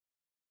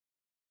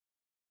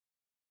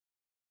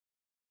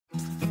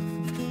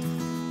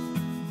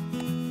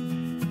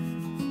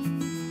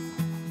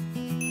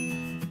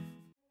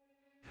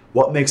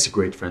What makes a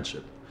great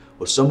friendship?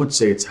 Well, some would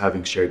say it's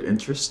having shared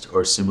interest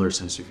or a similar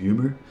sense of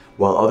humor,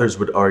 while others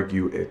would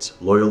argue it's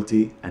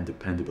loyalty and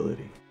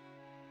dependability.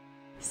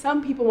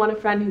 Some people want a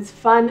friend who's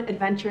fun,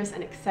 adventurous,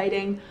 and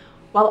exciting,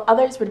 while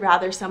others would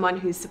rather someone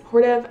who's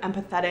supportive,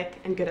 empathetic,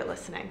 and good at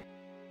listening.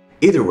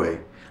 Either way,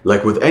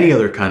 like with any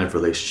other kind of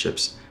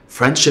relationships,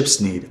 friendships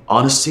need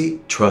honesty,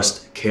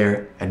 trust,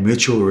 care, and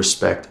mutual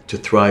respect to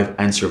thrive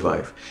and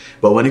survive.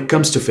 But when it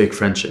comes to fake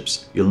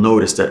friendships, you'll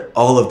notice that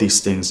all of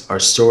these things are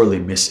sorely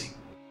missing.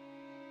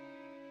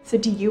 So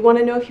do you want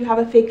to know if you have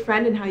a fake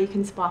friend and how you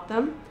can spot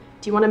them?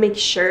 Do you want to make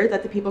sure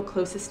that the people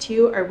closest to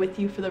you are with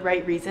you for the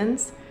right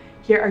reasons?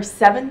 Here are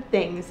 7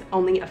 things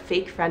only a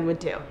fake friend would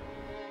do.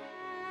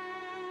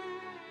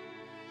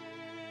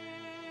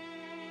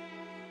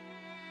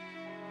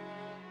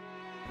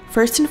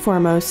 First and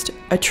foremost,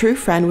 a true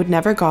friend would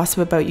never gossip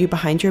about you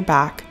behind your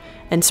back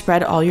and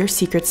spread all your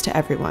secrets to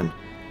everyone,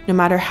 no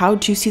matter how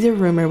juicy the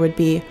rumor would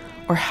be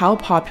or how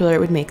popular it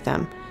would make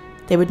them.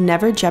 They would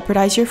never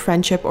jeopardize your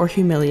friendship or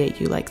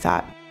humiliate you like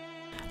that.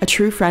 A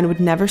true friend would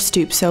never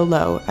stoop so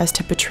low as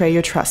to betray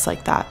your trust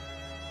like that.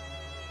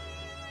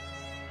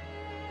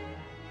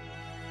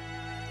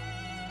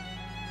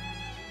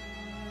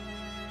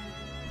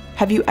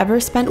 Have you ever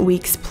spent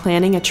weeks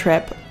planning a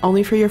trip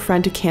only for your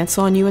friend to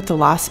cancel on you at the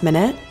last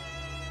minute?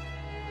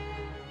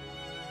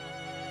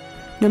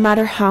 No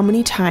matter how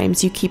many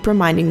times you keep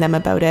reminding them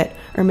about it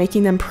or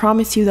making them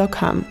promise you they'll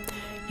come,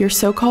 your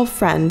so-called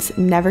friends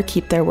never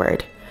keep their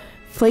word.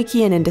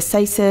 Flaky and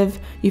indecisive,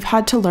 you've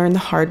had to learn the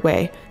hard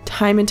way,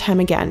 time and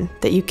time again,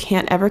 that you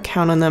can't ever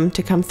count on them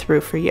to come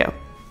through for you.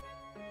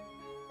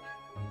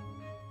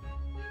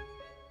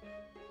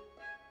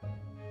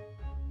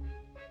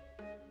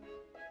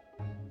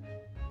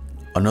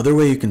 Another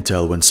way you can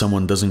tell when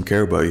someone doesn't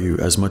care about you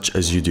as much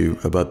as you do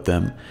about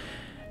them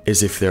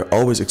is if they're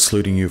always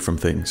excluding you from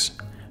things.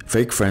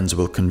 Fake friends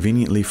will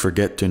conveniently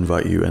forget to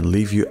invite you and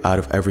leave you out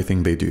of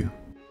everything they do.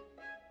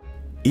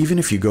 Even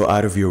if you go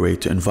out of your way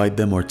to invite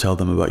them or tell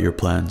them about your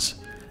plans,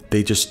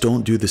 they just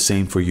don't do the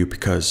same for you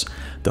because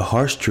the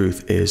harsh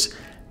truth is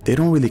they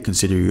don't really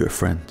consider you a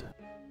friend.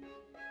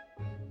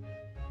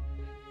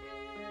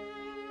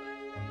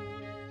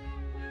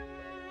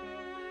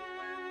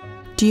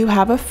 Do you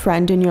have a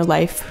friend in your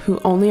life who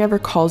only ever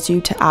calls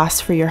you to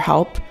ask for your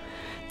help?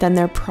 Then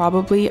they're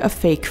probably a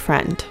fake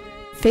friend.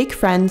 Fake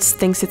friends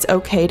thinks it's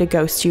okay to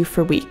ghost you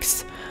for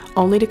weeks,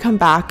 only to come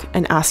back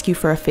and ask you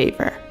for a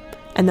favor.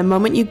 And the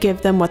moment you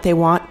give them what they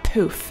want,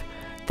 poof,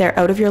 they're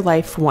out of your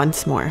life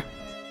once more.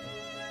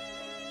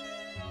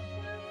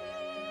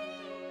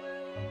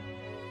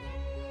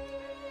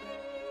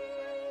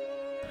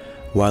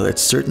 While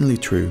it's certainly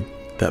true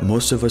that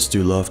most of us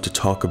do love to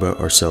talk about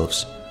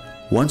ourselves,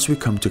 once we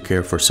come to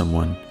care for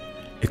someone,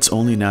 it's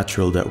only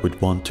natural that we'd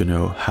want to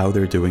know how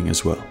they're doing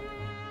as well.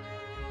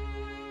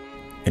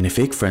 In a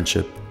fake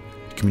friendship,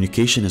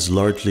 communication is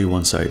largely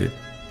one-sided,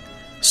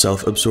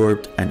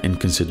 self-absorbed and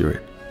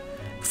inconsiderate.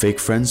 Fake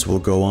friends will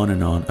go on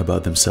and on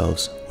about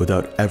themselves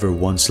without ever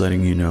once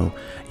letting you know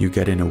you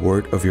get in a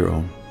word of your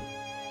own.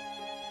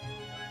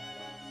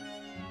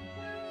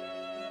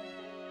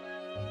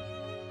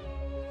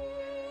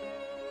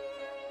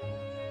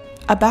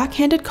 A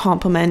backhanded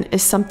compliment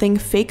is something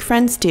fake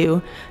friends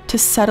do to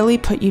subtly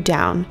put you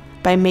down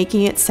by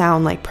making it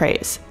sound like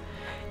praise.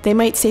 They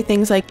might say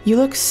things like, "You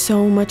look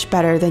so much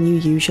better than you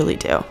usually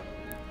do,"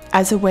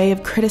 as a way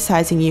of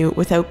criticizing you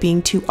without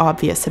being too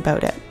obvious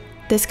about it.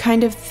 This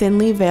kind of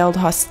thinly veiled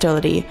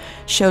hostility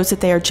shows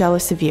that they are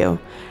jealous of you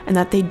and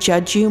that they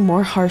judge you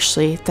more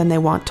harshly than they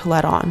want to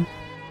let on.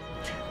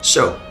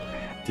 So,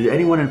 did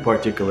anyone in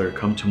particular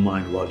come to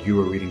mind while you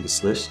were reading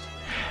this list?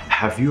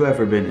 Have you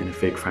ever been in a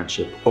fake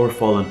friendship or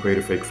fallen prey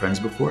to fake friends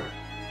before?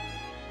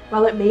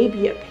 While it may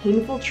be a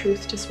painful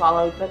truth to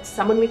swallow that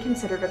someone we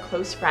considered a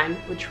close friend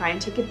would try and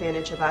take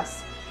advantage of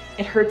us,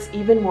 it hurts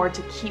even more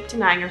to keep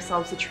denying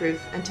ourselves the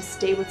truth and to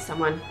stay with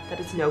someone that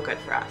is no good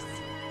for us.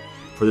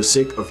 For the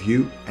sake of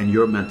you and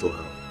your mental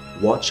health,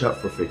 watch out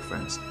for fake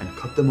friends and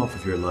cut them off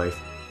of your life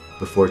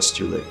before it's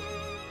too late.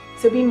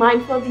 So be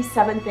mindful of these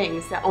 7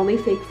 things that only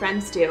fake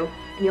friends do,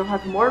 and you'll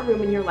have more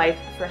room in your life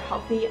for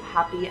healthy,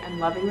 happy, and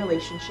loving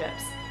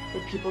relationships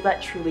with people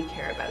that truly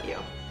care about you.